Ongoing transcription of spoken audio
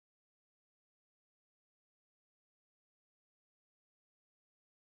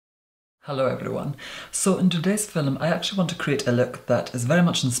Hello everyone. So in today's film I actually want to create a look that is very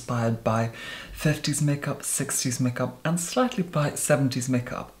much inspired by 50s makeup, 60s makeup and slightly by 70s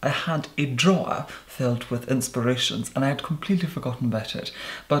makeup. I had a drawer filled with inspirations and I had completely forgotten about it,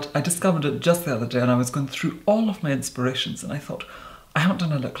 but I discovered it just the other day and I was going through all of my inspirations and I thought, I haven't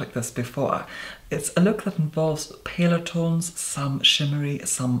done a look like this before. It's a look that involves paler tones, some shimmery,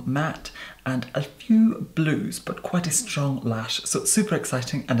 some matte, and a few blues, but quite a strong lash. So it's super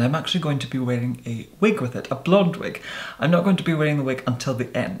exciting, and I'm actually going to be wearing a wig with it, a blonde wig. I'm not going to be wearing the wig until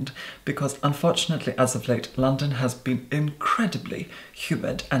the end, because unfortunately, as of late, London has been incredibly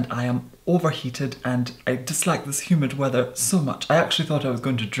humid, and I am overheated, and I dislike this humid weather so much. I actually thought I was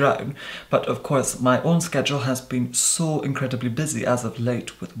going to drown, but of course, my own schedule has been so incredibly busy as of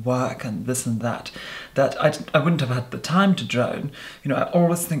late with work and this and that I wouldn't have had the time to drown. You know, I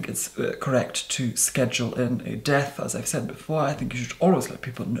always think it's correct to schedule in a death, as I've said before. I think you should always let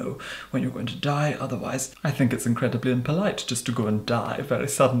people know when you're going to die, otherwise I think it's incredibly impolite just to go and die very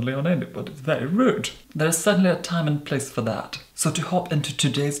suddenly on anybody. It's very rude. There is certainly a time and place for that. So to hop into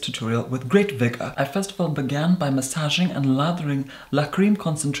today's tutorial with great vigour, I first of all began by massaging and lathering La Creme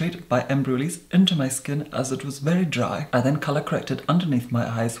Concentrate by Embryolisse into my skin as it was very dry. I then colour corrected underneath my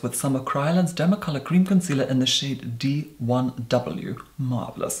eyes with some of Kryolan's Dermacolor Cream Concealer in the shade D1W.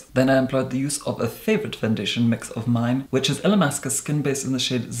 Marvellous. Then I employed the use of a favourite foundation mix of mine, which is Illamasqua Skin Base in the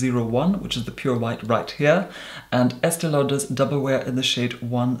shade 01, which is the pure white right here, and Estee Lauder's Double Wear in the shade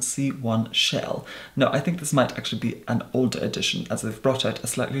 1C1 Shell. Now I think this might actually be an older edition, as they've brought out a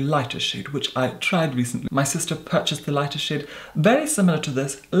slightly lighter shade, which I tried recently. My sister purchased the lighter shade, very similar to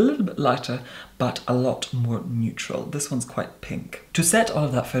this, a little bit lighter, but a lot more neutral. This one's quite pink. To set all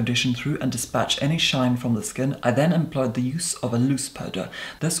of that foundation through and dispatch any shine from the skin, I then employed the use of a loose powder.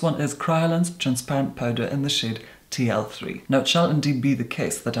 This one is Kryolan's Transparent Powder in the shade TL3. Now it shall indeed be the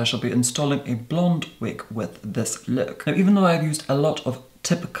case that I shall be installing a blonde wig with this look. Now even though I've used a lot of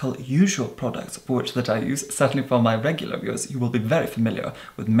typical usual products for which that I use, certainly for my regular viewers, you will be very familiar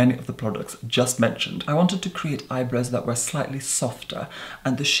with many of the products just mentioned. I wanted to create eyebrows that were slightly softer,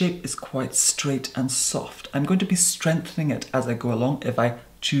 and the shape is quite straight and soft. I'm going to be strengthening it as I go along if I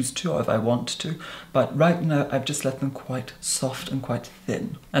choose to or if I want to, but right now I've just let them quite soft and quite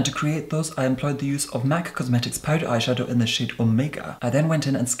thin. And to create those, I employed the use of MAC Cosmetics powder eyeshadow in the shade Omega. I then went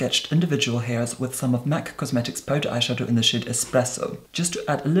in and sketched individual hairs with some of MAC Cosmetics powder eyeshadow in the shade Espresso, just to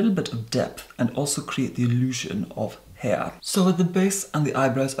add a little bit of depth and also create the illusion of hair. So with the base and the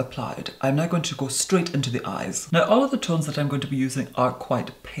eyebrows applied, I'm now going to go straight into the eyes. Now all of the tones that I'm going to be using are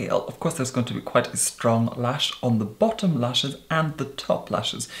quite pale. Of course there's going to be quite a strong lash on the bottom lashes and the top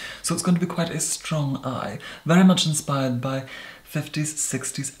lashes, so it's going to be quite a strong eye, very much inspired by 50s,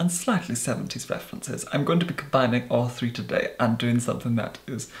 60s and slightly 70s references. I'm going to be combining all three today and doing something that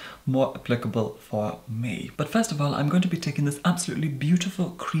is more applicable for me. But first of all, I'm going to be taking this absolutely beautiful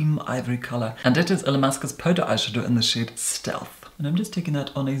cream ivory colour, and it is Illamasqua's powder eyeshadow in the shade Stealth. And I'm just taking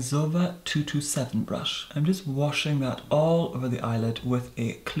that on a Zova 227 brush. I'm just washing that all over the eyelid with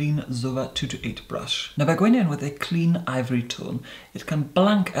a clean Zova 228 brush. Now by going in with a clean ivory tone, it can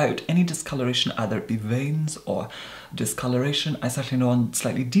blank out any discoloration, either it be veins or discoloration. I certainly know on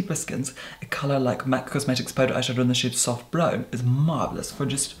slightly deeper skins, a colour like MAC Cosmetics powder eyeshadow in the shade Soft Brown is marvellous for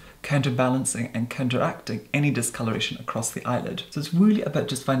just counterbalancing and counteracting any discoloration across the eyelid. So it's really about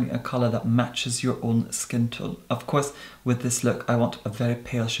just finding a colour that matches your own skin tone. Of course, with this look, I want a very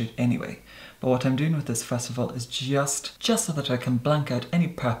pale shade anyway. But what I'm doing with this, first of all, is just so that I can blank out any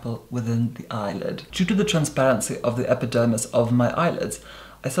purple within the eyelid. Due to the transparency of the epidermis of my eyelids,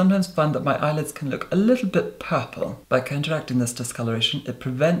 I sometimes find that my eyelids can look a little bit purple. By counteracting this discoloration, it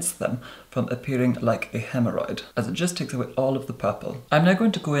prevents them from appearing like a hemorrhoid, as it just takes away all of the purple. I'm now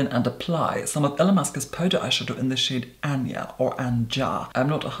going to go in and apply some of Illamasqua's powder eyeshadow in the shade Anya or Anja. I'm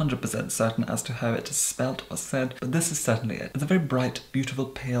not 100% certain as to how it is spelt or said, but this is certainly it. It's a very bright, beautiful,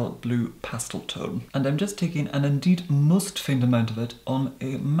 pale blue pastel tone. And I'm just taking an indeed most faint amount of it on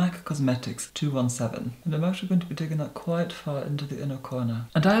a MAC Cosmetics 217. And I'm actually going to be taking that quite far into the inner corner.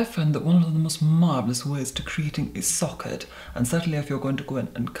 And I have found that one of the most marvellous ways to creating a socket, and certainly if you're going to go in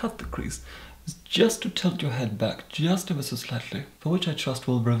and cut the crease, is just to tilt your head back just ever so slightly, for which I trust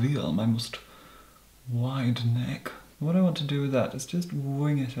will reveal my most wide neck. What I want to do with that is just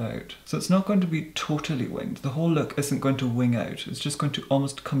wing it out. So it's not going to be totally winged. The whole look isn't going to wing out. It's just going to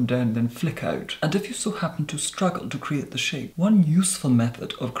almost come down and then flick out. And if you so happen to struggle to create the shape, one useful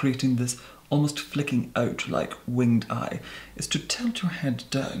method of creating this almost flicking out like winged eye is to tilt your head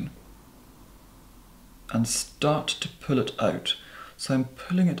down and start to pull it out. So I'm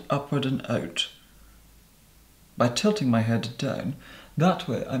pulling it upward and out. By tilting my head down, That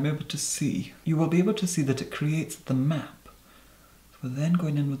way I'm able to see, you will be able to see that it creates the map. We're then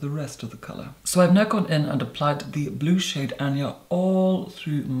going in with the rest of the colour. So I've now gone in and applied the blue shade Anya all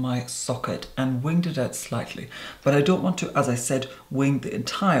through my socket and winged it out slightly. But I don't want to, as I said, wing the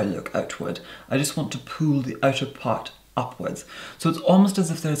entire look outward. I just want to pull the outer part upwards. So it's almost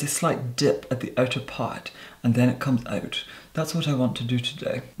as if there's a slight dip at the outer part and then it comes out. That's what I want to do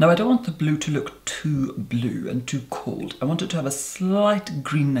today. Now I don't want the blue to look too blue and too cold. I want it to have a slight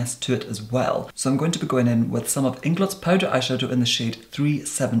greenness to it as well. So I'm going to be going in with some of Inglot's powder eyeshadow in the shade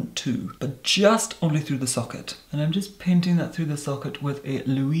 372, but just only through the socket. And I'm just painting that through the socket with a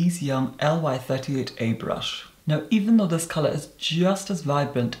Louise Young LY38A brush. Now even though this colour is just as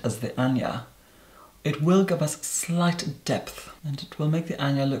vibrant as the Anya, it will give us slight depth and it will make the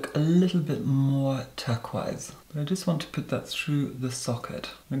Anya look a little bit more turquoise. But I just want to put that through the socket.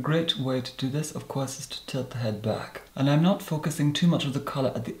 And a great way to do this, of course, is to tilt the head back. And I'm not focusing too much of the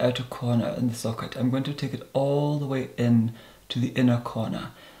colour at the outer corner in the socket. I'm going to take it all the way in to the inner corner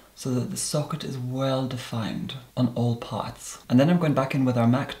so that the socket is well defined on all parts. And then I'm going back in with our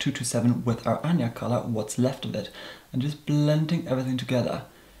MAC 227 with our Anya colour, what's left of it, and just blending everything together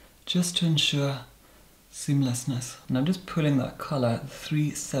just to ensure seamlessness. And I'm just pulling that colour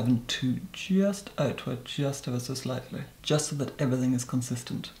 372 just outward, just ever so slightly, just so that everything is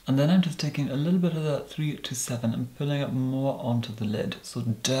consistent. And then I'm just taking a little bit of that 327 and pulling it more onto the lid, so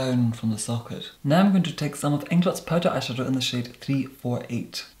down from the socket. Now I'm going to take some of Inglot's powder eyeshadow in the shade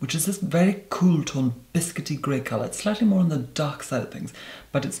 348, which is this very cool tone biscuity grey colour. It's slightly more on the dark side of things,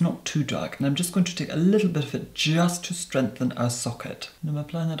 but it's not too dark. And I'm just going to take a little bit of it just to strengthen our socket. And I'm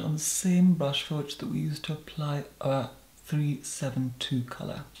applying that on the same brush for which that we used to apply our 372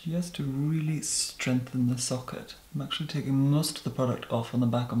 colour, just to really strengthen the socket. I'm actually taking most of the product off on the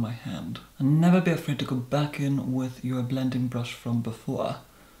back of my hand. And never be afraid to go back in with your blending brush from before.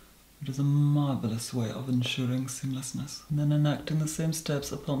 It is a marvellous way of ensuring seamlessness. And then enacting the same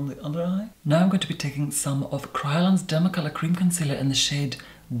steps upon the other eye. Now I'm going to be taking some of Kryolan's Dermacolour Cream Concealer in the shade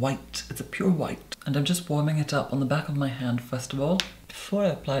White. It's a pure white. And I'm just warming it up on the back of my hand first of all. Before I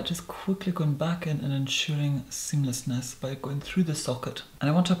apply it, just quickly going back in and ensuring seamlessness by going through the socket. And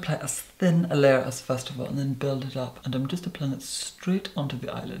I want to apply as thin a layer as first of all and then build it up. And I'm just applying it straight onto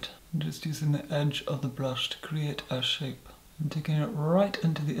the eyelid. I'm just using the edge of the brush to create our shape. I'm taking it right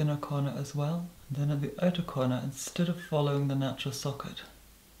into the inner corner as well. And then at the outer corner, instead of following the natural socket,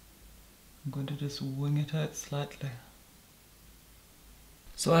 I'm going to just wing it out slightly.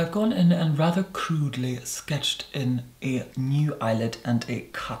 So I've gone in and rather crudely sketched in a new eyelid and a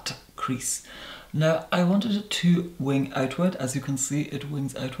cut crease. Now I wanted it to wing outward, as you can see it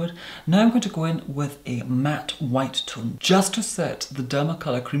wings outward. Now I'm going to go in with a matte white tone just to set the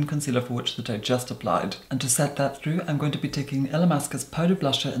Dermacolour cream concealer for which that I just applied. And to set that through, I'm going to be taking Illamasqua's powder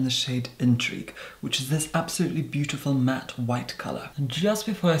blusher in the shade Intrigue, which is this absolutely beautiful matte white colour. And just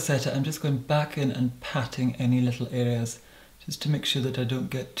before I set it, I'm just going back in and patting any little areas just to make sure that I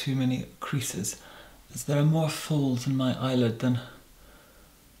don't get too many creases, as there are more folds in my eyelid than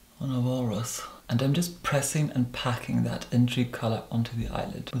on a walrus. And I'm just pressing and packing that Intrigue colour onto the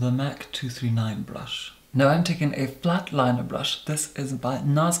eyelid with a MAC 239 brush. Now I'm taking a flat liner brush. This is by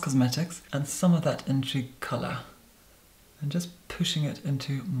NARS Cosmetics, and some of that Intrigue colour and just pushing it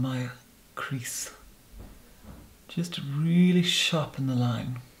into my crease, just to really sharpen the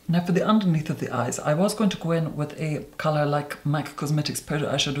line. Now for the underneath of the eyes, I was going to go in with a colour like MAC Cosmetics powder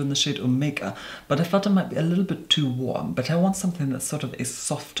eyeshadow in the shade Omega, but I felt it might be a little bit too warm, but I want something that's sort of a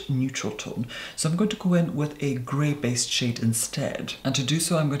soft neutral tone. So I'm going to go in with a grey based shade instead. And to do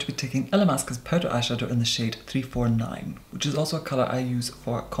so, I'm going to be taking Illamasqua's powder eyeshadow in the shade 349, which is also a colour I use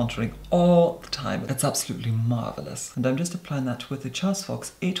for contouring all the time. It's absolutely marvellous. And I'm just applying that with the Charles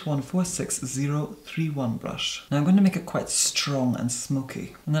Fox 8146031 brush. Now I'm going to make it quite strong and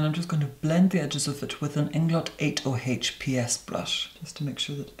smoky. And then I'm just going to blend the edges of it with an Inglot 80H PS brush, just to make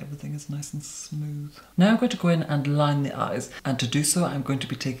sure that everything is nice and smooth. Now I'm going to go in and line the eyes, and to do so I'm going to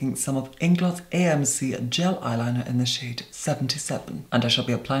be taking some of Inglot's AMC gel eyeliner in the shade 77, and I shall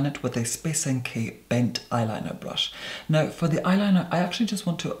be applying it with a Space NK bent eyeliner brush. Now for the eyeliner, I actually just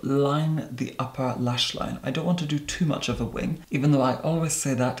want to line the upper lash line. I don't want to do too much of a wing, even though I always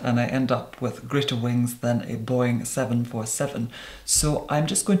say that and I end up with greater wings than a Boeing 747. So I'm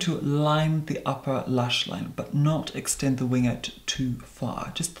just going to line the upper lash line, but not extend the wing out too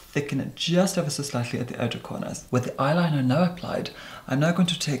far. Just thicken it just ever so slightly at the outer corners. With the eyeliner now applied, I'm now going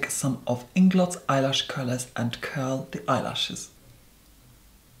to take some of Inglot's eyelash curlers and curl the eyelashes.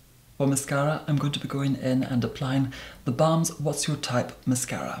 For mascara, I'm going to be going in and applying the Balm's What's Your Type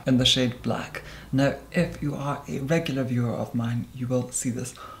mascara in the shade Black. Now, if you are a regular viewer of mine, you will see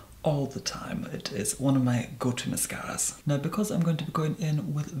this all the time. It is one of my go-to mascaras. Now, because I'm going to be going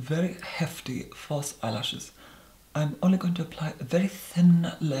in with very hefty false eyelashes, I'm only going to apply a very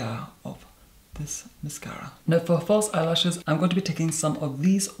thin layer of this mascara. Now, for false eyelashes, I'm going to be taking some of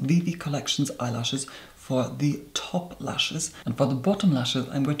these VV Collections eyelashes for the top lashes, and for the bottom lashes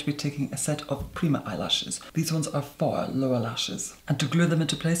I'm going to be taking a set of Prima eyelashes. These ones are for lower lashes. And to glue them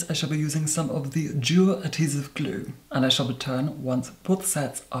into place, I shall be using some of the Duo Adhesive Glue, and I shall return once both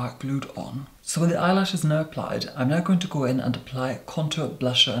sets are glued on. So with the eyelashes now applied, I'm now going to go in and apply contour,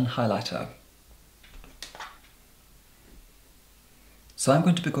 blusher and highlighter. So I'm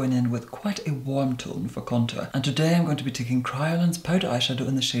going to be going in with quite a warm tone for contour, and today I'm going to be taking Cryolines powder eyeshadow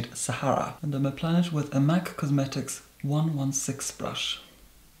in the shade Sahara, and I'm applying it with a MAC Cosmetics 116 brush.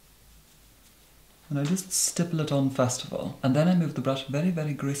 And I just stipple it on first of all, and then I move the brush very,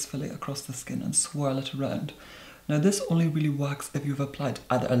 very gracefully across the skin and swirl it around. Now this only really works if you've applied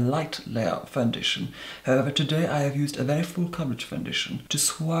either a light layer of foundation. However, today I have used a very full coverage foundation. To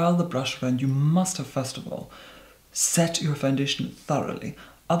swirl the brush around, you must have first of all set your foundation thoroughly.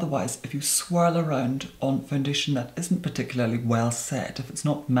 Otherwise, if you swirl around on foundation that isn't particularly well set, if it's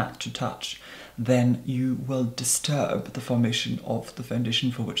not matte to touch, then you will disturb the formation of the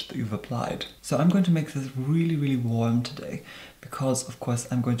foundation for which that you've applied. So I'm going to make this really, really warm today because, of course,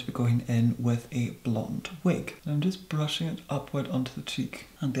 I'm going to be going in with a blonde wig. And I'm just brushing it upward onto the cheek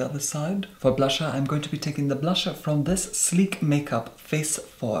and the other side. For blusher, I'm going to be taking the blusher from this Sleek Makeup Face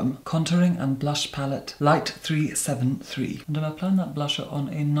Form Contouring and Blush Palette Light 373. And I'm applying that blusher on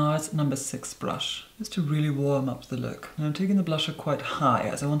a NARS No. 6 brush, just to really warm up the look. And I'm taking the blusher quite high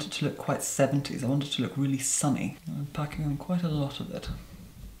as I want it to look quite 70s. I want it to look really sunny. And I'm packing on quite a lot of it.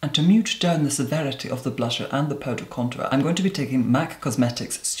 And to mute down the severity of the blusher and the powder contour, I'm going to be taking MAC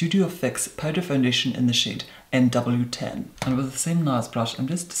Cosmetics Studio Fix Powder Foundation in the shade NW10. And with the same NARS brush, I'm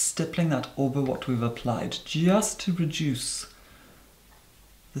just stippling that over what we've applied, just to reduce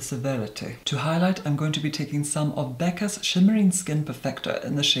the severity. To highlight, I'm going to be taking some of Becca's Shimmering Skin Perfector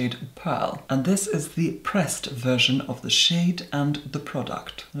in the shade Pearl. And this is the pressed version of the shade and the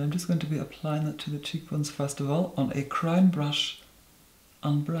product. And I'm just going to be applying that to the cheekbones first of all on a crown brush,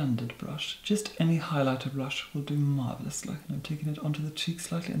 unbranded brush. Just any highlighter brush will do marvellously. And I'm taking it onto the cheek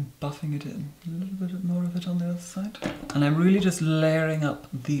slightly and buffing it in. A little bit more of it on the other side. And I'm really just layering up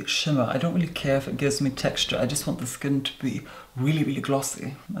the shimmer. I don't really care if it gives me texture. I just want the skin to be really, really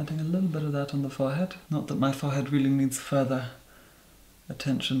glossy. I'm adding a little bit of that on the forehead. Not that my forehead really needs further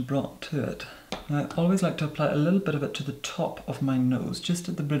attention brought to it. And I always like to apply a little bit of it to the top of my nose, just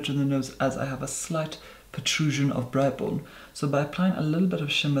at the bridge of the nose, as I have a slight protrusion of brow bone. So by applying a little bit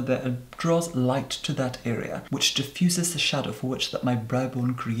of shimmer there, it draws light to that area, which diffuses the shadow for which that my brow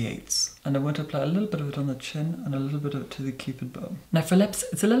bone creates. And I'm going to apply a little bit of it on the chin and a little bit of it to the cupid bow. Now for lips,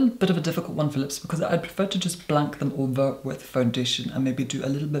 it's a little bit of a difficult one for lips because I'd prefer to just blank them over with foundation and maybe do a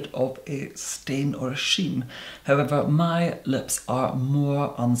little bit of a stain or a sheen. However, my lips are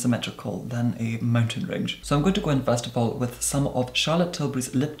more unsymmetrical than a mountain range. So I'm going to go in first of all with some of Charlotte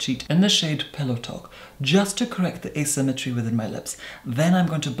Tilbury's Lip Cheat in the shade Pillow Talk, just to correct the asymmetry within my lips. Then I'm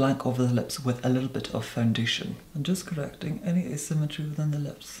going to blank over the lips with a little bit of foundation. And just correcting any asymmetry within the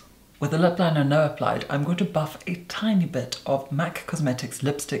lips. With the lip liner now applied, I'm going to buff a tiny bit of MAC Cosmetics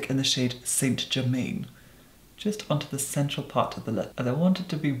lipstick in the shade Saint Germain, just onto the central part of the lip. And I want it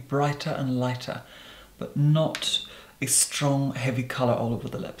to be brighter and lighter, but not a strong, heavy colour all over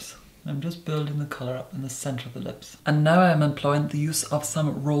the lips. I'm just building the colour up in the centre of the lips. And now I am employing the use of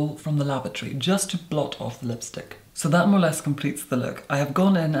some roll from the lavatory just to blot off the lipstick. So that more or less completes the look. I have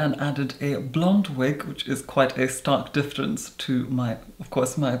gone in and added a blonde wig, which is quite a stark difference to my, of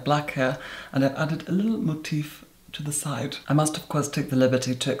course, my black hair, and I've added a little motif to the side. I must of course take the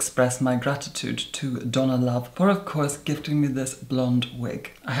liberty to express my gratitude to Donna Love for of course gifting me this blonde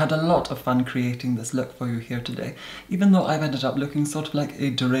wig. I had a lot of fun creating this look for you here today. Even though I've ended up looking sort of like a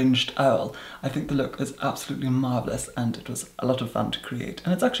deranged owl, I think the look is absolutely marvellous and it was a lot of fun to create.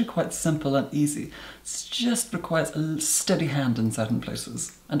 And it's actually quite simple and easy. It just requires a steady hand in certain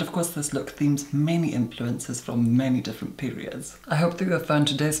places. And of course this look themes many influences from many different periods. I hope that you have found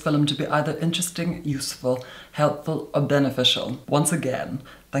today's film to be either interesting, useful, helpful or beneficial. Once again,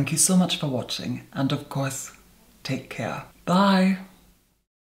 thank you so much for watching and of course, take care. Bye!